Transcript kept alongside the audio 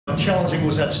challenging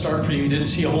was that start for you? You didn't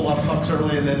see a whole lot of pucks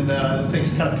early, and then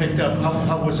things kind of picked up.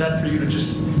 How was that for you to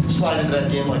just slide into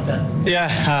that game like that? Yeah,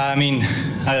 I mean,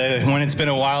 when it's been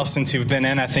a while since you've been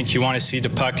in, I think you want to see the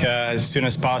puck as soon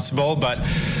as possible, but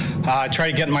I try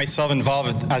to get myself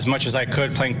involved as much as I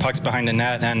could, playing pucks behind the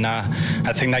net, and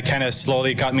I think that kind of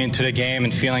slowly got me into the game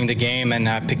and feeling the game and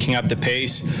picking up the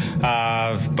pace.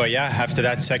 But yeah, after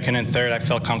that second and third, I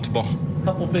felt comfortable. A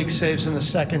couple big saves in the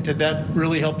second. Did that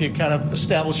really help you kind of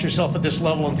establish yourself at this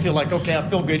level and feel like, okay, I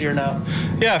feel good here now?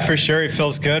 Yeah, for sure. It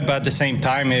feels good, but at the same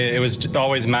time, it was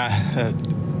always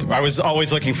I was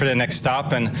always looking for the next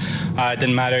stop, and it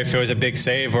didn't matter if it was a big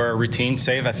save or a routine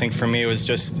save. I think for me it was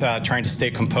just trying to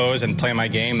stay composed and play my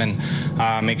game and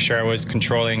make sure I was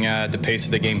controlling the pace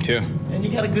of the game too. And you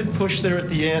got a good push there at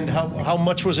the end. How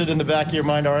much was it in the back of your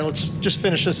mind, all right, let's just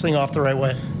finish this thing off the right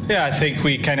way? Yeah, I think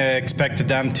we kind of expected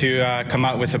them to come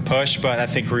out with a push, but I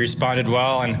think we responded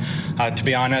well. And to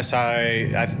be honest,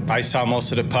 I saw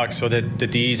most of the pucks, so the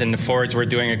Ds and the forwards were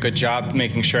doing a good job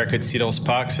making sure I could see those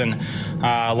pucks. And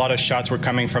a lot of shots were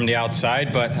coming from the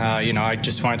outside, but I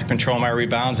just wanted to control my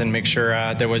rebounds and make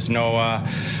sure there was no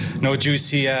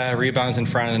juicy rebounds in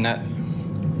front of the net.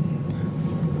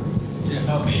 Yeah,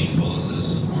 how meaningful is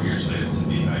this 4 years later to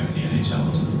be back in the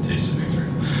NHL to taste of victory?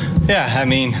 Yeah, I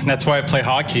mean, that's why I play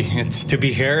hockey. It's to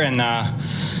be here, and a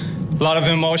lot of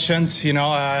emotions.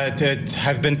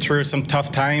 I've been through some tough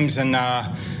times, and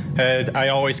I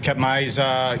always kept my eyes,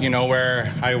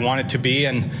 where I wanted to be,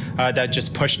 and that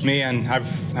just pushed me. And I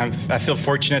feel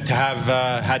fortunate to have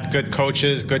had good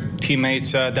coaches, good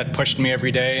teammates that pushed me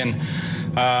every day. And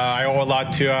I owe a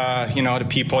lot to the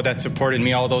people that supported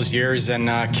me all those years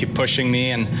and keep pushing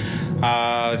me. And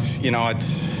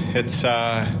it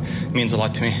means a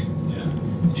lot to me. Yeah.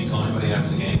 Did you call anybody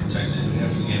after the game or text anybody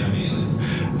after the game immediately?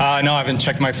 No, I haven't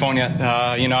checked my phone yet.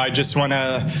 I just want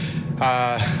to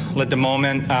let the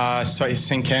moment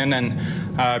sink in and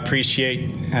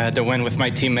appreciate the win with my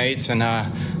teammates, and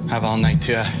have all night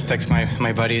to text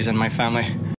my buddies and my family.